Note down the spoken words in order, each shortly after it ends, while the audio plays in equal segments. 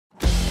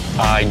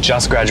I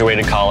just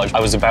graduated college.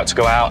 I was about to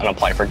go out and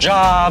apply for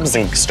jobs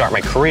and start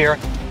my career.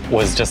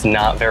 Was just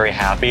not very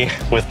happy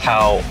with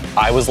how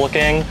I was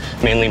looking,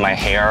 mainly my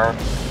hair.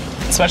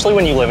 Especially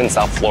when you live in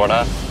South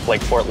Florida,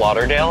 like Fort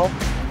Lauderdale.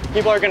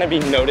 People are gonna be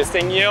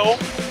noticing you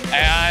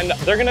and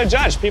they're gonna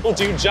judge. People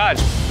do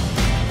judge.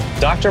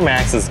 Dr.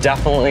 Max is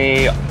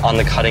definitely on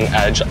the cutting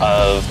edge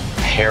of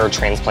hair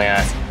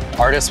transplants.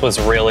 ARTAS was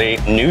really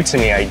new to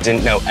me. I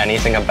didn't know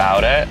anything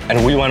about it.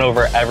 And we went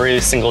over every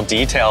single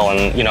detail.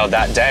 And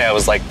that day I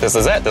was like, this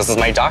is it. This is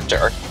my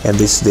doctor. And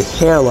this is the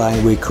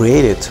hairline we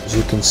created. As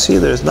you can see,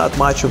 there's not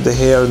much of the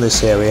hair in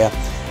this area,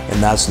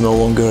 and that's no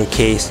longer a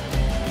case.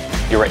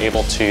 You were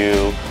able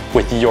to,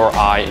 with your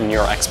eye and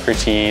your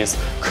expertise,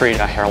 create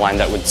a hairline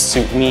that would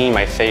suit me,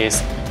 my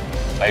face.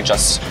 I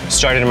just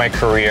started my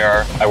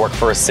career. I work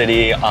for a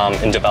city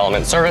in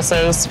development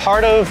services.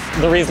 Part of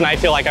the reason I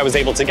feel like I was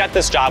able to get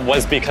this job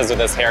was because of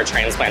this hair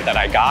transplant that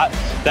I got,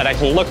 that I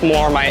can look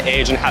more my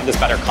age and have this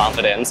better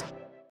confidence.